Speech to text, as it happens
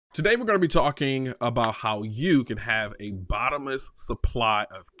Today, we're going to be talking about how you can have a bottomless supply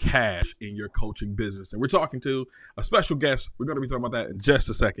of cash in your coaching business. And we're talking to a special guest. We're going to be talking about that in just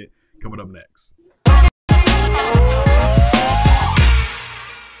a second, coming up next.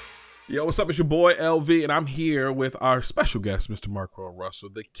 Yo, what's up? It's your boy LV, and I'm here with our special guest, Mr. Marquel Russell,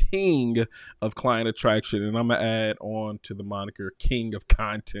 the king of client attraction. And I'm going to add on to the moniker king of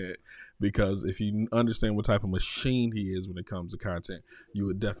content, because if you understand what type of machine he is when it comes to content, you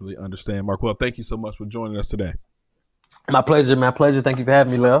would definitely understand. Marquel, thank you so much for joining us today. My pleasure, my pleasure. Thank you for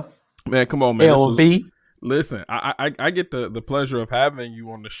having me, Lev. Man, come on, man. LV. Listen, I get the pleasure of having you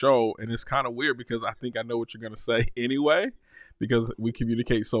on the show, and it's kind of weird because I think I know what you're going to say anyway, because we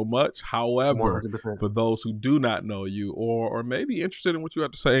communicate so much. However, 100%. For those who do not know you or maybe interested in what you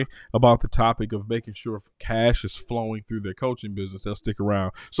have to say about the topic of making sure cash is flowing through their coaching business, they'll stick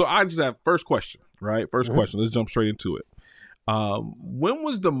around. So I just have first question, right? First question. Let's jump straight into it. When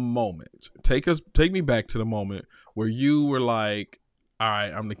was the moment? Take me back to the moment where you were like, all right,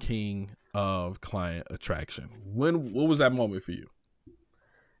 I'm the king of client attraction. What was that moment for you?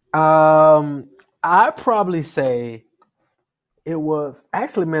 I'd probably say it was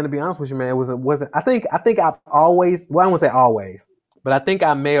actually, man, to be honest with you, man, it wasn't. I think I've always, well, I won't say always, but I think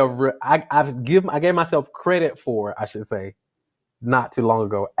I may have, I gave myself credit for, I should say, not too long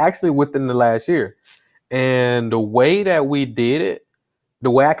ago, actually within the last year. And the way that we did it,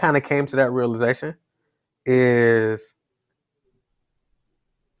 the way I kind of came to that realization is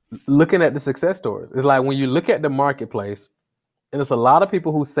looking at the success stories. It's like when you look at the marketplace, and it's a lot of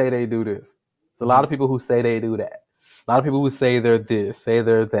people who say they do this. It's a lot of people who say they do that. A lot of people who say they're this, say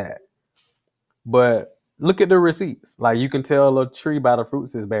they're that. But look at the receipts. Like, you can tell a tree by the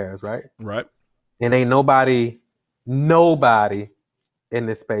fruits it bears, right? Right. And ain't nobody in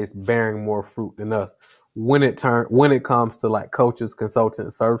this space bearing more fruit than us when it comes to like coaches,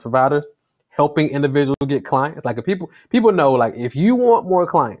 consultants, service providers, helping individuals get clients. Like, if people know, like, if you want more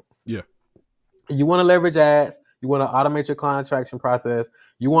clients, yeah, you want to leverage ads, you want to automate your client attraction process,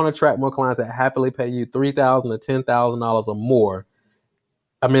 you want to attract more clients that happily pay you $3,000 to $10,000 or more.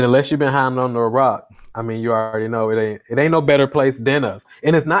 I mean, unless you've been hiding under a rock, I mean, you already know it ain't no better place than us.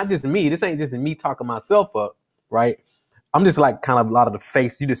 And it's not just me. This ain't just me talking myself up, right? I'm just like kind of a lot of the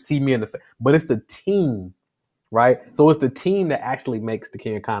face. You just see me in the face, but it's the team, right? So it's the team that actually makes the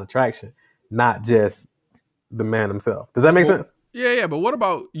king of client attraction, not just the man himself. Does that make sense? Yeah. But what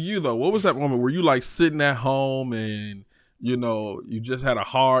about you though? What was that moment? Were you like sitting at home and you just had a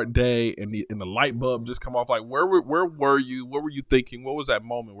hard day and the light bulb just come off? Like, where were you? What were you thinking? What was that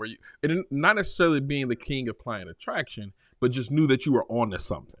moment where you, and not necessarily being the king of client attraction, but just knew that you were on to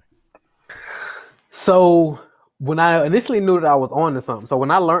something? So when I initially knew that I was on to something, so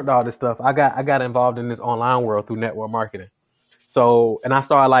when I learned all this stuff, I got involved in this online world through network marketing. So, and I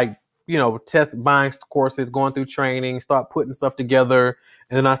started like, buying courses, going through training, start putting stuff together.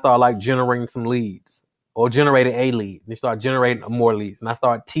 And then I started like generating some leads or generating a lead. And you start generating more leads. And I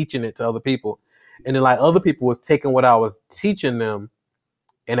started teaching it to other people. And then like other people was taking what I was teaching them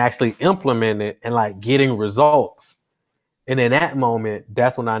and actually implementing it and like getting results. And in that moment,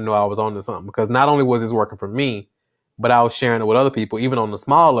 that's when I knew I was on to something, because not only was this working for me, but I was sharing it with other people, even on the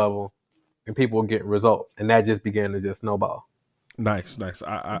small level, and people were getting results. And that just began to just snowball. Nice.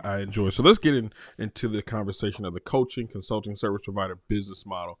 I enjoy it. So let's get into the conversation of the coaching, consulting, service provider business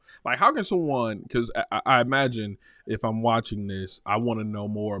model. Like, how can someone, because I imagine if I'm watching this, I want to know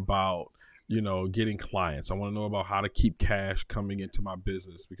more about, getting clients. I want to know about how to keep cash coming into my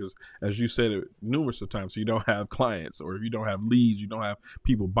business, because as you said it numerous of times, you don't have clients, or if you don't have leads, you don't have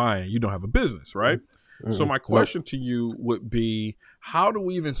people buying, you don't have a business, right? Mm-hmm. So my question to you would be, how do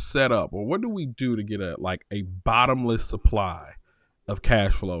we even set up, or what do we do to get a bottomless supply of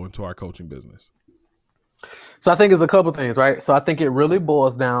cash flow into our coaching business? So I think it's a couple things, right? So I think it really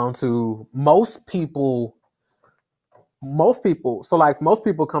boils down to most people. So like most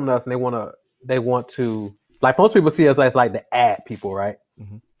people come to us and they want to, like, most people see us as like the ad people, right?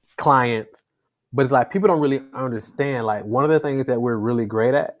 Mm-hmm. Clients. But it's like people don't really understand, like, one of the things that we're really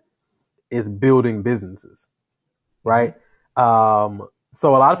great at is building businesses, right? Mm-hmm.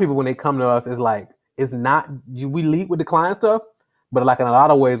 So a lot of people, when they come to us, it's like, it's not, we lead with the client stuff, but like in a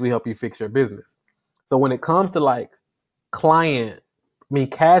lot of ways, we help you fix your business. So when it comes to like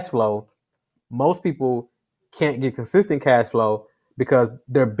cash flow, most people can't get consistent cash flow because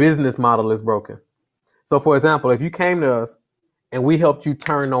their business model is broken. So for example, if you came to us and we helped you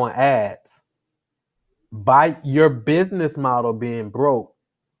turn on ads, by your business model being broke,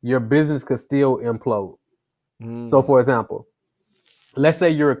 your business could still implode. Mm. So for example, let's say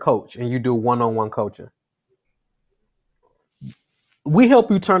you're a coach and you do one-on-one coaching. We help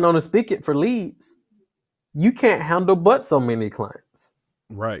you turn on the spigot for leads. You can't handle but so many clients.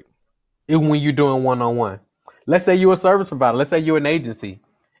 Right. Even when you're doing one-on-one. Let's say you're a service provider. Let's say you're an agency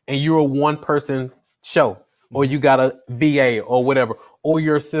and you're a one-person show, or you got a VA or whatever, or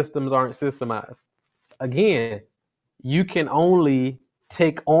your systems aren't systemized. Again, you can only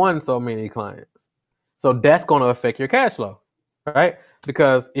take on so many clients. So that's going to affect your cash flow, right?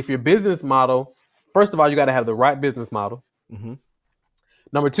 Because if your business model, first of all, you got to have the right business model. Mm-hmm.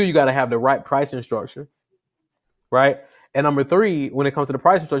 Number two, you got to have the right pricing structure, right? And number three, when it comes to the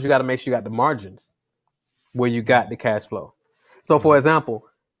pricing structure, you got to make sure you got the margins where you got the cash flow. So, for example,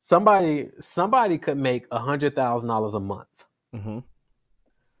 somebody could make $100,000 a month, Mm-hmm.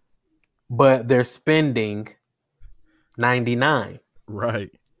 but they're spending 99.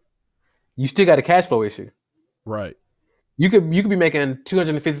 Right. You still got a cash flow issue. Right. You could be making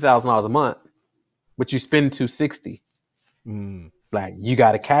 $250,000 a month, but you spend 260. Like, you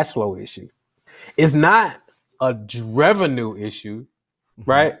got a cash flow issue. It's not a revenue issue,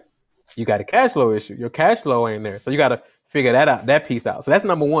 right? You got a cash flow issue. Your cash flow ain't there. So you got to figure that out, that piece out. So that's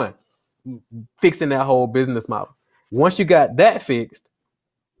number one, fixing that whole business model. Once you got that fixed,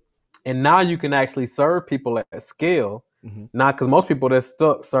 and now you can actually serve people at scale. Not because most people they're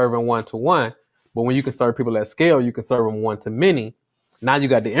stuck serving one-to-one, but when you can serve people at scale, you can serve them one-to-many. Now you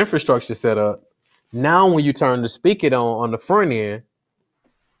got the infrastructure set up. Now when you turn the spigot on the front end,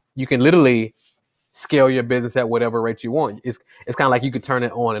 you can literally scale your business at whatever rate you want. It's kind of like you could turn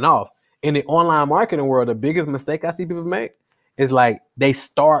it on and off. In the online marketing world, the biggest mistake I see people make is like they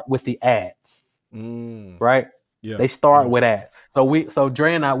start with the ads, right? Yeah. They start with ads. So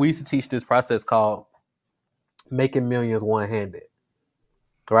Dre and I, we used to teach this process called making millions one-handed,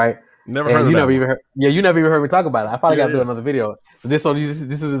 right? Never heard of that. You never even heard me talk about it. I probably got to do another video. So this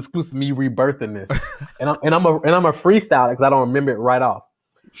is exclusive me rebirthing this, and I'm a freestyle because I don't remember it right off.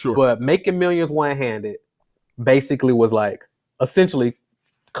 Sure. But making millions one-handed basically was like essentially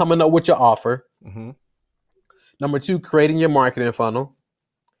coming up with your offer. Number two, creating your marketing funnel,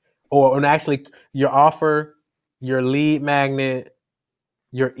 or actually your offer, your lead magnet,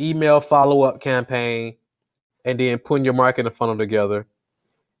 your email follow-up campaign, and then putting your marketing funnel together,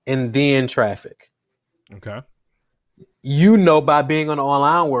 and then traffic. Okay. You know, by being on the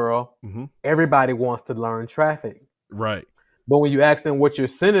online world, everybody wants to learn traffic. Right. But when you ask them what you're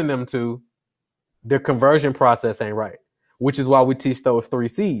sending them to, their conversion process ain't right, which is why we teach those 3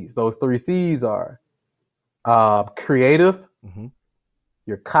 C's. Those 3 C's are creative,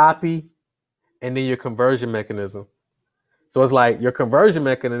 your copy, and then your conversion mechanism. So it's like your conversion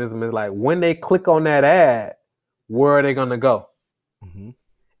mechanism is like when they click on that ad, where are they going to go?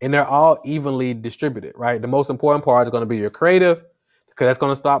 And they're all evenly distributed, right? The most important part is going to be your creative, because that's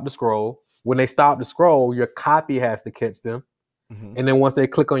going to stop the scroll. When they stop the scroll, your copy has to catch them. And then once they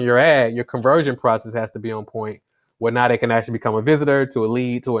click on your ad, your conversion process has to be on point, where now they can actually become a visitor, to a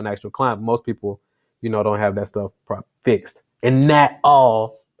lead, to an actual client. Most people, don't have that stuff fixed. And that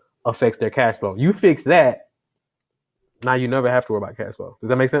all affects their cash flow. You fix that, now you never have to worry about cash flow. Does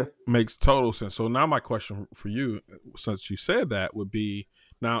that make sense? Makes total sense. So now my question for you, since you said that, would be,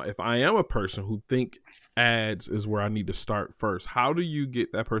 now if I am a person who think ads is where I need to start first, how do you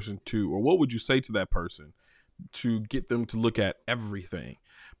get that person to, or what would you say to that person to get them to look at everything?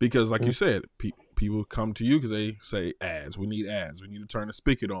 Because like you said, people come to you because they say ads. We need ads. We need to turn the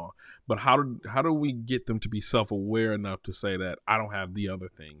spigot on. But how do we get them to be self-aware enough to say that I don't have the other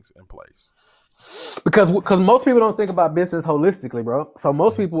things in place? Because most people don't think about business holistically, bro. So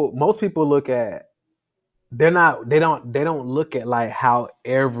most people look at, they don't look at like how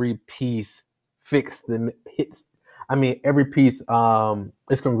every piece fits the hits. I mean, every piece is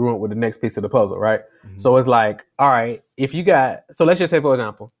congruent with the next piece of the puzzle, right? So it's like, all right, so let's just say, for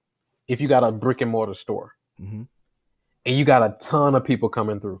example, if you got a brick and mortar store and you got a ton of people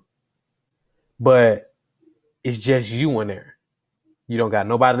coming through, but it's just you in there. You don't got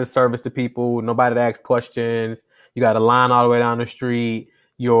nobody to service to people, nobody to ask questions. You got a line all the way down the street.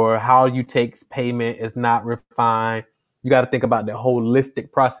 How you take payment is not refined. You got to think about the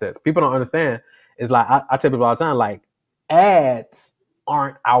holistic process. People don't understand. It's like, I tell people all the time, like, ads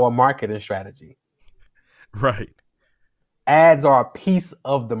aren't our marketing strategy. Right. Ads are a piece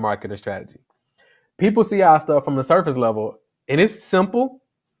of the marketing strategy. People see our stuff from the surface level, and it's simple,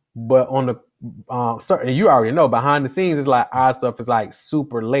 but on the certain, you already know, behind the scenes, it's like our stuff is like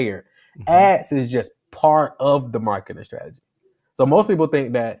super layered. Ads is just part of the marketing strategy. So most people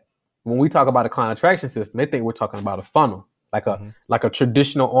think that when we talk about a client attraction system, they think we're talking about a funnel, like a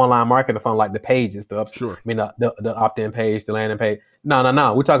traditional online marketing funnel, like the pages, the opt-in page, the landing page.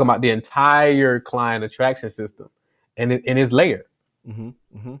 No. We're talking about the entire client attraction system, and it's layered. Mm-hmm.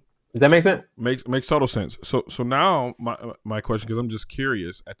 Mm-hmm. Does that make sense? Makes total sense. So now my question, because I'm just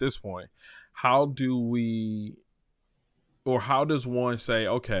curious at this point, how do we, or how does one say,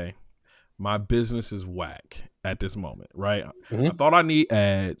 okay, my business is whack at this moment, right? I Mm-hmm. thought I need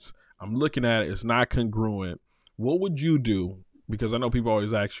ads. I'm looking at it. It's not congruent. What would you do? Because I know people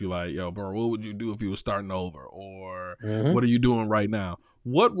always ask you like, yo, bro, what would you do if you were starting over? Or Mm-hmm. what are you doing right now?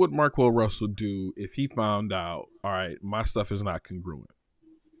 What would Marquel Russell do if he found out, all right, my stuff is not congruent?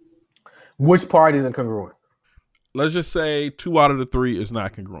 Which part isn't congruent? Let's just say 2 out of the 3 is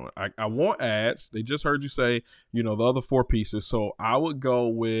not congruent. I want ads. They just heard you say, the other 4 pieces. So I would go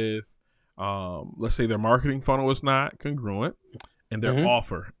with, let's say their marketing funnel is not congruent and their Mm-hmm.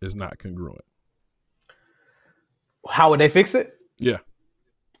 offer is not congruent. How would they fix it? Yeah.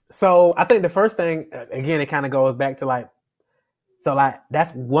 So I think the first thing, again, it kind of goes back to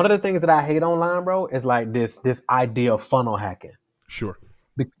that's one of the things that I hate online, bro, is like this idea of funnel hacking. Sure.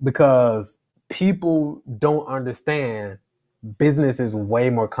 Because people don't understand business is way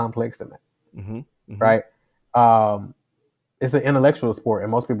more complex than that. Mm-hmm. Mm-hmm. Right? It's an intellectual sport,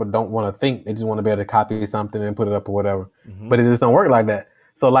 and most people don't want to think. They just want to be able to copy something and put it up or whatever. Mm-hmm. But it just don't work like that.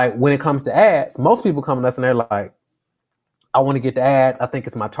 So like when it comes to ads, most people come to us and they're like, I want to get the ads. I think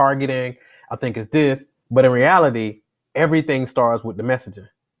it's my targeting. I think it's this. But in reality, everything starts with the messaging.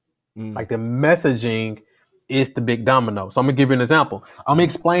 Mm. Like the messaging is the big domino. So I'm going to give you an example. I'm going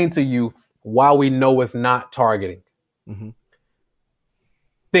to explain to you why we know it's not targeting. Mm-hmm.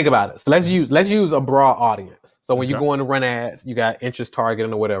 Think about it. So let's use a broad audience. So when Okay. you go in to run ads, you got interest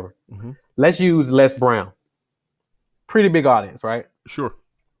targeting or whatever. Mm-hmm. Let's use Les Brown. Pretty big audience, right? Sure.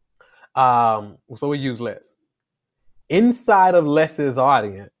 So we use Les. Inside of Les's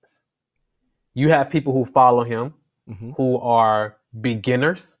audience, you have people who follow him, Mm-hmm. who are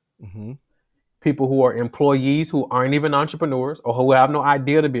beginners, Mm-hmm. people who are employees who aren't even entrepreneurs or who have no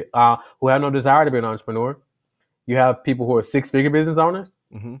idea to be, who have no desire to be an entrepreneur. You have people who are 6-figure business owners.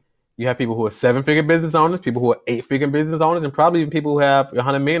 Mm-hmm. You have people who are 7-figure business owners, people who are 8-figure business owners, and probably even people who have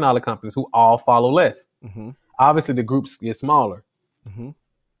 $100 million companies who all follow Les. Mm-hmm. Obviously, the groups get smaller. Mm-hmm.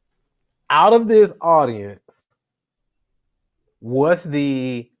 Out of this audience, what's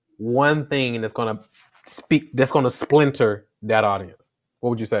the one thing that's going to splinter that audience? What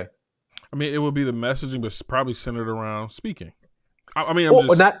would you say? I mean, it would be the messaging, but it's probably centered around speaking. I mean,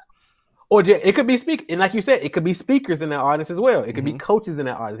 It could be speak, and like you said, it could be speakers in that audience as well. It could be coaches in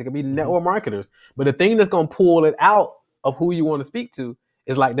that audience. It could be network marketers. But the thing that's going to pull it out of who you want to speak to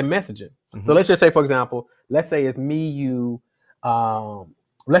is like the messaging. Mm-hmm. So let's just say, for example, let's say it's me, you.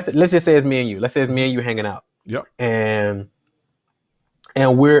 Let's just say it's me and you. Let's say it's me and you hanging out. Yep. And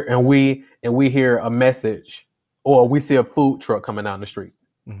we hear a message, or we see a food truck coming down the street,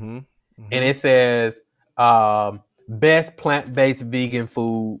 Mm-hmm. Mm-hmm. and it says best plant-based vegan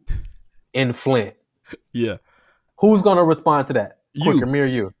food in Flint. Yeah. Who's gonna respond to that? You. Quicker, me or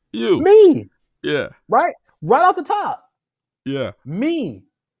you? You. Me. Yeah. Right off the top. Yeah. Me.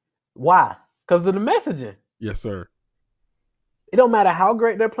 Why? Because of the messaging. Yes, sir. It don't matter how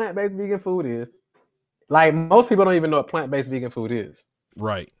great their plant-based vegan food is. Like most people don't even know what plant-based vegan food is.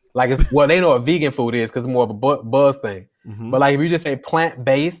 Right. Like they know what vegan food is because it's more of a buzz thing. Mm-hmm. But like if you just say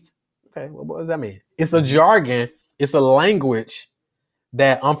plant-based, okay, well, what does that mean? It's a jargon. It's a language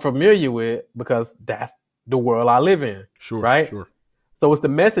that I'm familiar with because that's the world I live in. Sure. Right? Sure. So it's the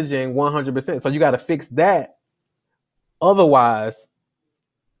messaging 100%. So you got to fix that. Otherwise,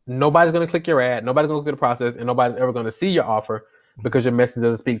 nobody's going to click your ad. Nobody's going to go through the process, and nobody's ever going to see your offer because your message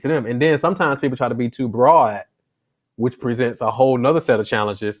doesn't speak to them. And then sometimes people try to be too broad, which presents a whole nother set of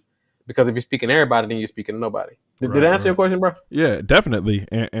challenges. Because if you're speaking to everybody, then you're speaking to nobody. Did I answer your question, bro? Yeah, definitely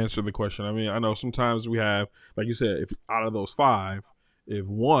answer the question. I mean, I know sometimes we have, like you said, if out of those 5, if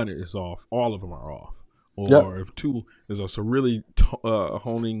 1 is off, all of them are off. Or if 2 is off. So really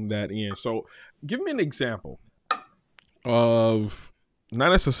honing that in. So give me an example of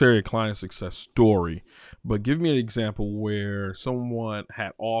not necessarily a client success story, but give me an example where someone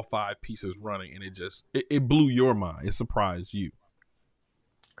had all 5 pieces running and it blew your mind. It surprised you.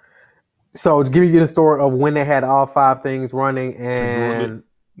 So to give you the story of when they had all 5 things running and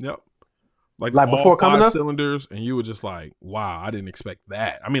yep. Like all before 5 cylinders, and you were just like, wow, I didn't expect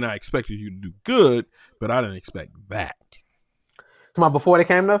that. I mean, I expected you to do good, but I didn't expect that. Talking about before they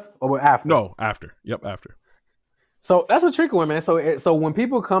came to us or after? No, after. Yep, after. So that's a tricky one, man. So when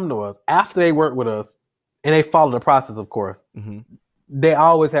people come to us after they work with us and they follow the process, of course, they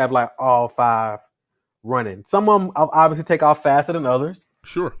always have like all 5 running. Some of them obviously take off faster than others.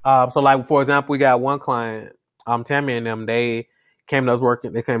 Sure. So like, for example, we got one client, Tammy and them, they came to us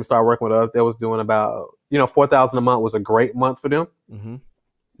working. They came to start working with us. They was doing about, $4,000 a month was a great month for them. Mm-hmm.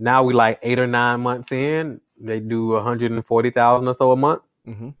 Now we like 8 or 9 months in, they do 140,000 or so a month,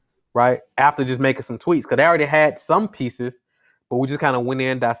 Mm-hmm. right? After just making some tweaks, because they already had some pieces, but we just kind of went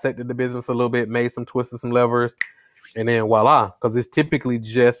in, dissected the business a little bit, made some twists and some levers, and then voila. Because it's typically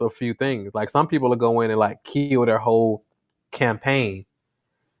just a few things. Like some people will go in and like kill their whole campaign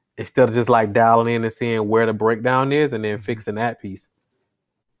instead of just like dialing in and seeing where the breakdown is and then fixing that piece.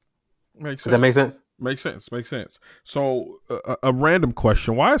 Makes Does that sense. make sense? Makes sense. So, a random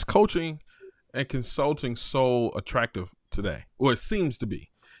question: why is coaching and consulting so attractive today? Well, it seems to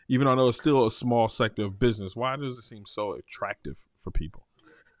be, even though it's still a small sector of business. Why does it seem so attractive for people?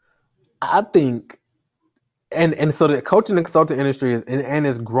 I think, and so the coaching and consulting industry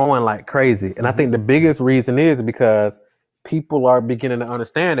is growing like crazy. And I think the biggest reason is because people are beginning to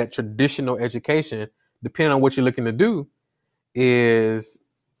understand that traditional education, depending on what you're looking to do, is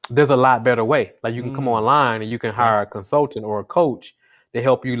there's a lot better way. Like you can come online and you can hire a consultant or a coach to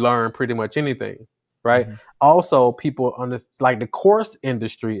help you learn pretty much anything, right? Also, people like the course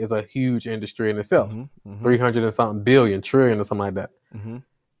industry is a huge industry in itself, 300 and something billion, trillion or something like that.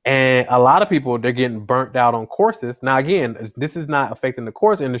 And a lot of people, they're getting burnt out on courses. Now, again, this is not affecting the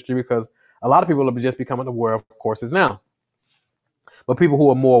course industry because a lot of people are just becoming aware of courses now. But people who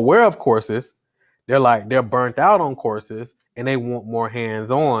are more aware of courses, they're burnt out on courses and they want more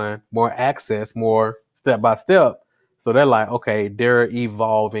hands-on, more access, more step-by-step. So they're like, okay, they're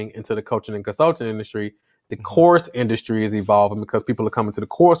evolving into the coaching and consulting industry. The course industry is evolving because people are coming to the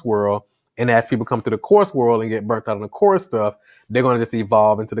course world. And as people come to the course world and get burnt out on the course stuff, they're going to just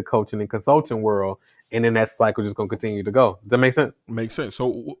evolve into the coaching and consulting world. And then that cycle is going to continue to go. Does that make sense? Makes sense.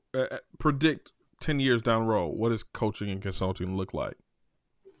 So predict 10 years down the road, what does coaching and consulting look like?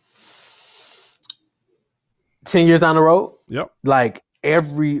 10 years down the road? Yep. Like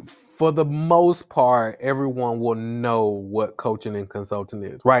for the most part, everyone will know what coaching and consulting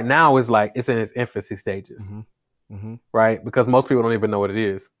is. Right now, it's like it's in its infancy stages, right? Because most people don't even know what it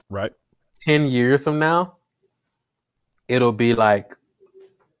is. Right. 10 years from now, it'll be like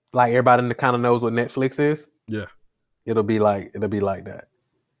everybody kind of knows what Netflix is. Yeah. It'll be like that.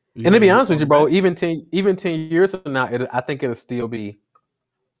 And to be honest with you, bro, even 10 years from now, I think it'll still be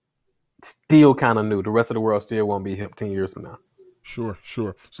kind of new. The rest of the world still won't be hip 10 years from now. Sure.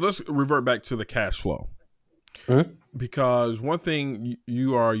 So let's revert back to the cash flow. Because one thing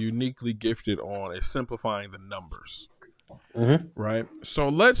you are uniquely gifted on is simplifying the numbers. Right. So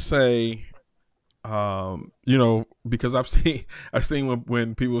let's say, because I've seen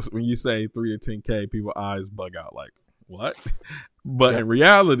when you say 3 to 10K, people's eyes bug out like, what? But in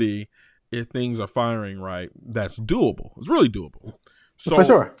reality, if things are firing right, that's doable. It's really doable. So, for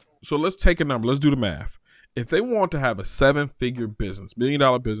sure. So let's take a number. Let's do the math. If they want to have a 7-figure business, $1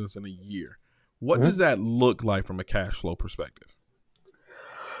 million business in a year, what does that look like from a cash flow perspective?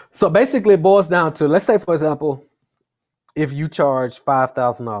 So basically it boils down to, let's say, for example, if you charge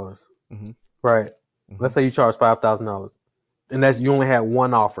 $5,000, right? Let's say you charge $5,000 and you only had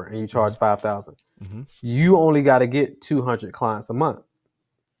one offer and you charge $5,000. You only got to get 200 clients a month.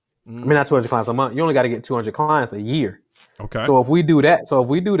 I mean, not 200 clients a month. You only got to get 200 clients a year. Okay. So if we do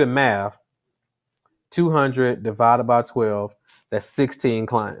the math, 200 divided by 12, that's 16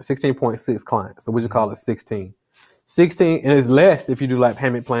 clients, 16.6 clients. So we just call it 16. 16, and it's less if you do like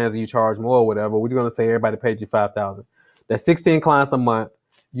payment plans and you charge more or whatever. We're going to say everybody paid you $5,000. That's 16 clients a month.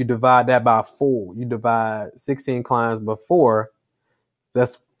 You divide that by 4. You divide 16 clients by 4.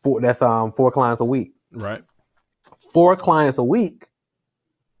 That's 4 clients a week. Right. 4 clients a week.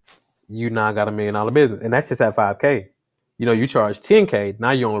 You now got $1 million business, and that's just at 5K. You charge 10K.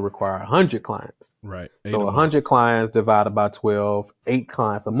 Now you only require 100 clients. Right. So 100 clients divided by 12, 8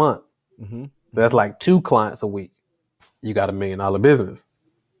 clients a month. So that's like 2 clients a week. You got $1 million business.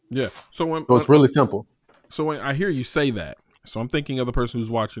 Yeah. So it's really simple. So when I hear you say that, so I'm thinking of the person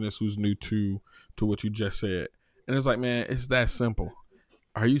who's watching this, who's new to what you just said, and it's like, man, it's that simple.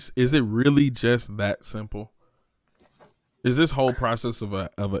 Is it really just that simple? Is this whole process of an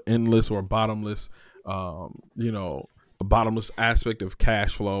endless or bottomless, a bottomless aspect of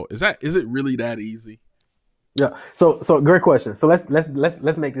cash flow? Is it really that easy? Yeah. So great question. So let's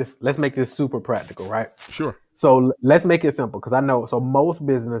make this super practical, right? Sure. So let's make it simple, because I know, so most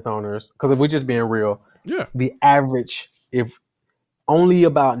business owners, because if we're just being real, the average, if only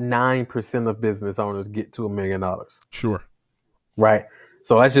about 9% of business owners get to $1 million. Sure. Right.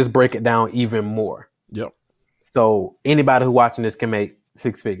 So let's just break it down even more. Yep. So anybody who's watching this can make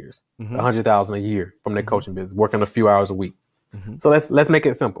 6 figures, 100,000 a year from their coaching business, working a few hours a week. So let's make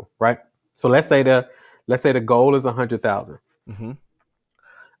it simple, right? So let's say the goal is 100,000.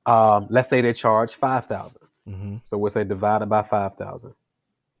 Let's say they charge 5,000. Mm-hmm. So we'll say divided by 5,000.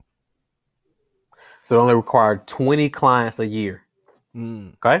 So it only required 20 clients a year.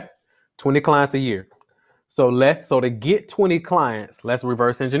 Okay, 20 clients a year. So to get 20 clients, let's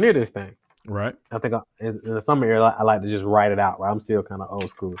reverse engineer this thing. Right. I think in some area I like to just write it out. Right, I'm still kind of old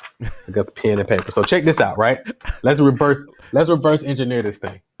school. I got the pen and paper. So check this out. Right, let's reverse engineer this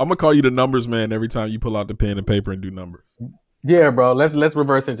thing. I'm gonna call you the numbers man every time you pull out the pen and paper and do numbers. Yeah, bro. Let's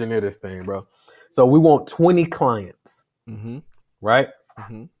reverse engineer this thing, bro. So we want 20 clients. Mm-hmm. Right.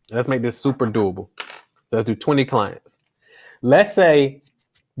 Mm-hmm. Let's make this super doable. So let's do 20 clients. Let's say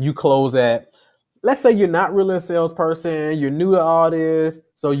you close at. Let's say you're not really a salesperson. You're new to all this.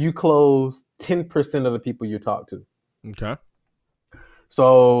 So you close 10% of the people you talk to. Okay.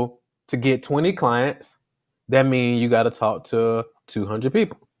 So to get 20 clients, that means you got to talk to 200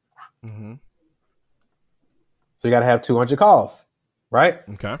 people. Mm-hmm. So you got to have 200 calls, right?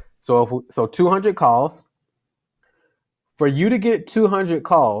 Okay. So 200 calls. For you to get 200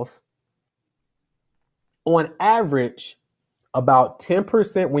 calls, on average, about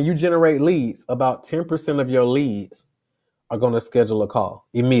 10%, when you generate leads, about 10% of your leads are going to schedule a call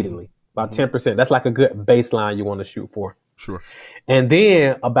immediately. About 10%. That's like a good baseline you want to shoot for. Sure. And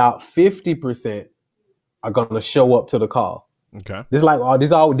then about 50% are going to show up to the call. Okay. These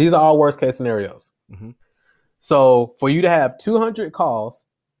are all worst case scenarios. Mm-hmm. So for you to have 200 calls,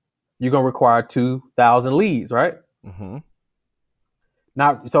 you're going to require 2,000 leads, right? Mm-hmm.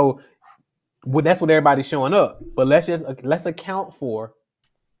 Now, so that's what everybody's showing up. But let's account for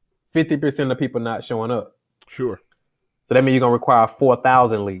 50% of people not showing up. Sure. So that means you're going to require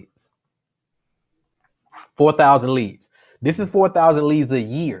 4,000 leads. 4,000 leads. This is 4,000 leads a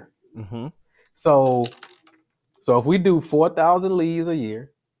year. Mm-hmm. So if we do 4,000 leads a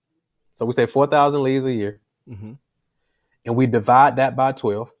year, so we say 4,000 leads a year, mm-hmm. and we divide that by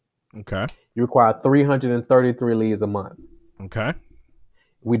 12, okay, you require 333 leads a month. Okay.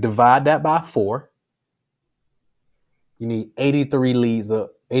 We divide that by 4, you need 83 leads a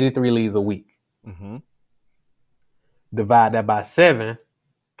week. Mm-hmm. Divide that by 7,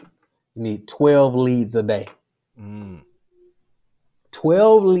 you need 12 leads a day.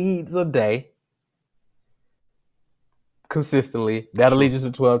 12 leads a day consistently. That'll lead you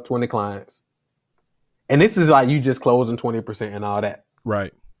to 12, 20 clients. And this is like you just closing 20% and all that.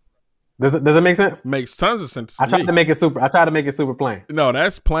 Right. Does it make sense? Makes tons of sense. I tried to make it super plain. No,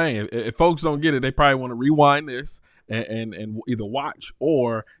 that's plain. If folks don't get it, they probably want to rewind this and either watch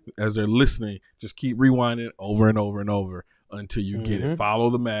or as they're listening, just keep rewinding it over and over and over until you get it. Follow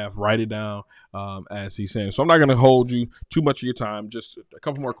the math, write it down as he's saying. So I'm not going to hold you too much of your time. Just a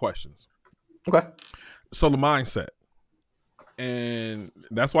couple more questions. Okay. So the mindset. And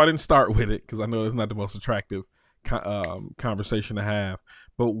that's why I didn't start with it because I know it's not the most attractive conversation to have.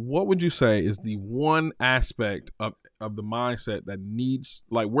 But what would you say is the one aspect of the mindset that needs,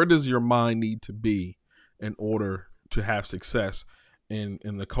 like, where does your mind need to be in order to have success in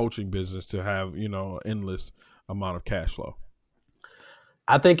the coaching business, to have, endless amount of cash flow?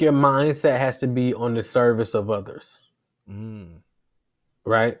 I think your mindset has to be on the service of others.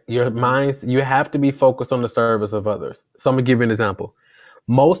 Right? You have to be focused on the service of others. So I'm going to give you an example.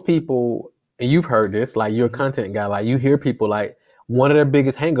 Most people, and you've heard this, like you're a content guy, like you hear people like one of their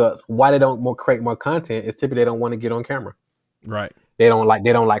biggest hangups, why they don't create more content is typically they don't want to get on camera. Right. They don't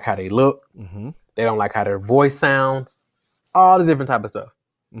like how they look. They don't like how their voice sounds, all this different type of stuff.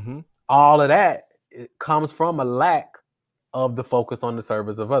 All of that, it comes from a lack of the focus on the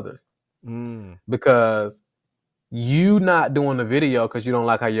service of others. Because you not doing the video because you don't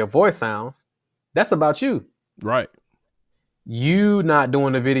like how your voice sounds, that's about you. Right. You not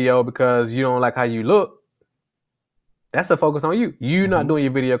doing the video because you don't like how you look, that's a focus on you. You not doing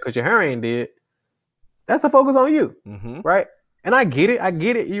your video because your hair ain't did, that's a focus on you. Right? And I get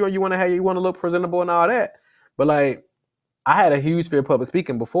it. You want to look presentable and all that. But like, I had a huge fear of public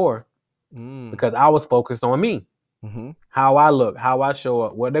speaking before because I was focused on me. How I look, how I show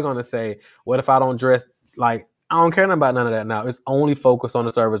up, what they're going to say. What if I don't dress like, I don't care about none of that now. It's only focused on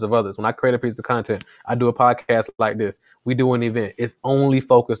the service of others. When I create a piece of content, I do a podcast like this. We do an event. It's only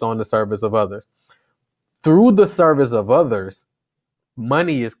focused on the service of others. Through the service of others,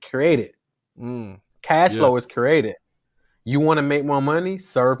 money is created. Cash flow is created. You want to make more money,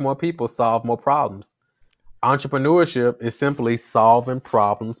 serve more people, solve more problems. Entrepreneurship is simply solving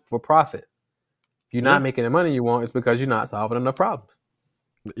problems for profit. If you're not making the money you want, it's because you're not solving enough problems.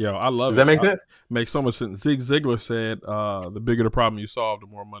 Yo, I love it. Does that make sense? Makes so much sense. Zig Ziglar said, the bigger the problem you solve, the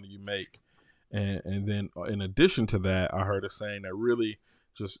more money you make. And then in addition to that, I heard a saying that really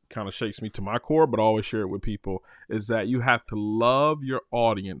just kind of shakes me to my core, but I always share it with people, is that you have to love your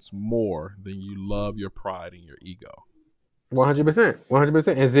audience more than you love your pride and your ego. 100%.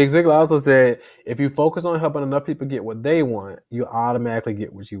 100%. And Zig Ziglar also said, if you focus on helping enough people get what they want, you automatically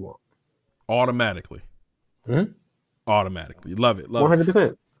get what you want. Automatically. Mm-hmm. Automatically. Love it. Love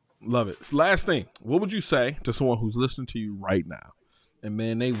 100%. Love it. Last thing, what would you say to someone who's listening to you right now? And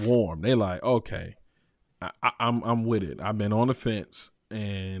man, they warm. They like, okay, I'm with it. I've been on the fence,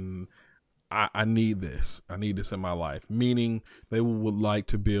 and I need this. I need this in my life. Meaning they would like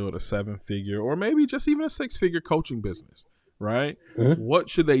to build a 7-figure or maybe just even a 6-figure coaching business, right? Mm-hmm.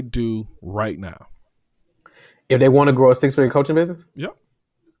 What should they do right now? If they want to grow a 6-figure coaching business? Yep.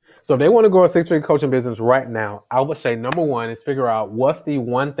 So if they want to grow a 6-figure coaching business right now, I would say number one is figure out what's the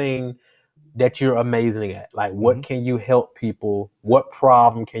one thing that you're amazing at. Like, what can you help people? What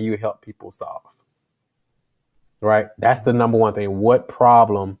problem can you help people solve? Right? That's the number one thing. What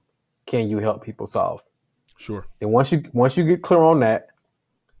problem can you help people solve? Sure. And once you get clear on that,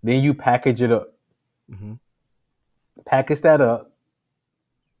 then you package it up. Mm-hmm. Package that up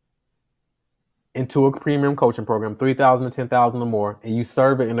into a premium coaching program, 3,000 to 10,000 or more, and you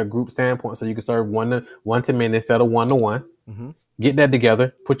serve it in a group standpoint, so you can serve one to many instead of 1-to-1. Mm-hmm. Get that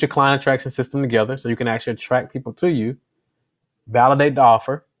together. Put your client attraction system together, so you can actually attract people to you. Validate the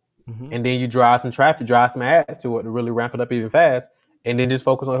offer, and then you drive some traffic, drive some ads to it to really ramp it up even fast, and then just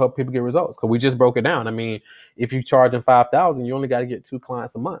focus on helping people get results. Because we just broke it down. I mean, if you're charging $5,000, you only got to get 2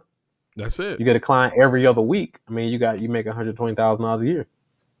 clients a month. That's it. You get a client every other week. I mean, you make $120,000 a year.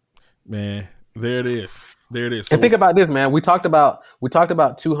 Man. There it is. So, and think about this, man. We talked about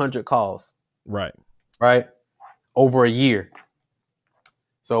 200 calls. Right. Over a year.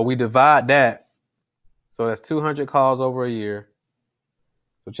 So we divide that. So that's 200 calls over a year.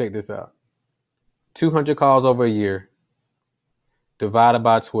 So check this out. 200 calls over a year divided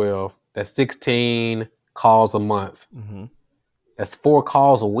by 12. That's 16 calls a month. Mm-hmm. That's 4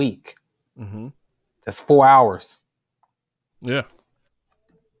 calls a week. Mm-hmm. That's 4 hours. Yeah.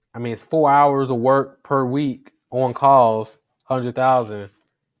 I mean, it's 4 hours of work per week on calls, 100,000,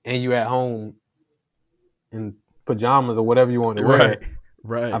 and you at home in pajamas or whatever you want to wear.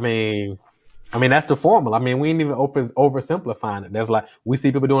 Right. I mean, that's the formula. I mean, we ain't even oversimplifying it. That's like, we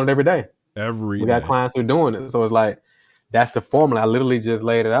see people doing it every day. We got clients who are doing it. So it's like, that's the formula. I literally just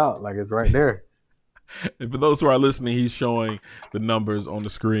laid it out. Like, it's right there. And for those who are listening, he's showing the numbers on the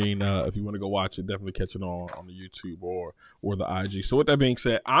screen. If you want to go watch it, definitely catch it on the YouTube or the IG. So with that being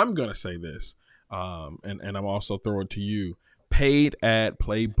said, I'm going to say this, and I'm also throwing it to you,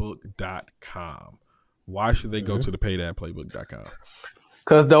 paidadplaybook.com. Why should they go to the paidadplaybook.com?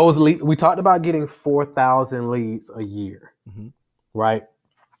 Because those leads, we talked about getting 4,000 leads a year, right?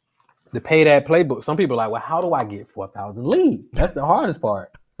 The Paid Ad Playbook, some people are like, well, how do I get 4,000 leads? That's the hardest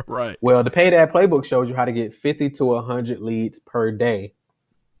part. Right. Well, the Paid Ad Playbook shows you how to get 50 to 100 leads per day,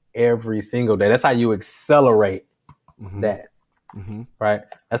 every single day. That's how you accelerate that, right?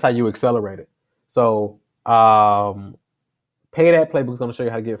 That's how you accelerate it. So, Paid Ad Playbook is going to show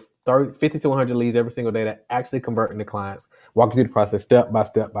you how to get 50 to 100 leads every single day that actually convert into clients. Walk you through the process step by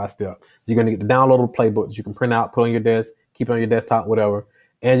step by step. So you're going to get the downloadable playbook that you can print out, put on your desk, keep it on your desktop, whatever.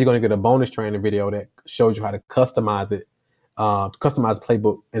 And you're going to get a bonus training video that shows you how to customize it. Customize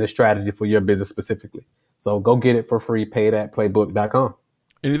playbook and a strategy for your business specifically. So go get it for free, paidadplaybook.com.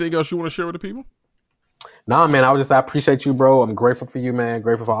 Anything else you want to share with the people? Nah, man, I appreciate you, bro. I'm grateful for you, man.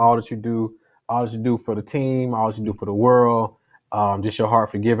 Grateful for all that you do for the team, all that you do for the world. Just your heart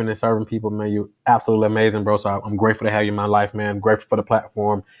for giving and serving people, man. You're absolutely amazing, bro. So I'm grateful to have you in my life, man. I'm grateful for the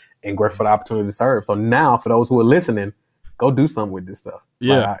platform and grateful for the opportunity to serve. So now for those who are listening, go do something with this stuff.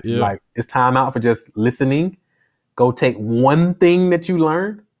 Like it's time out for just listening. Go take one thing that you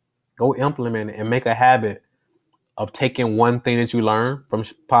learned, go implement it, and make a habit of taking one thing that you learn from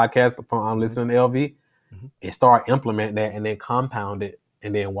podcasts, from listening to LV, and start implementing that, and then compound it,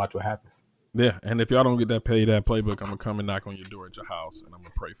 and then watch what happens. Yeah, and if y'all don't get that Paid Ad Playbook, I'm going to come and knock on your door at your house, and I'm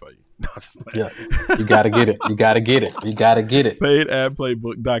going to pray for you. No, yeah, you got to get it. You got to get it. You got to get it.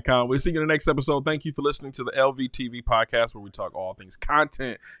 PaidAdPlaybook.com. We'll see you in the next episode. Thank you for listening to the LVTV podcast, where we talk all things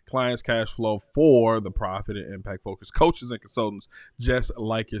content, clients, cash flow for the profit and impact focused coaches and consultants just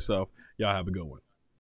like yourself. Y'all have a good one.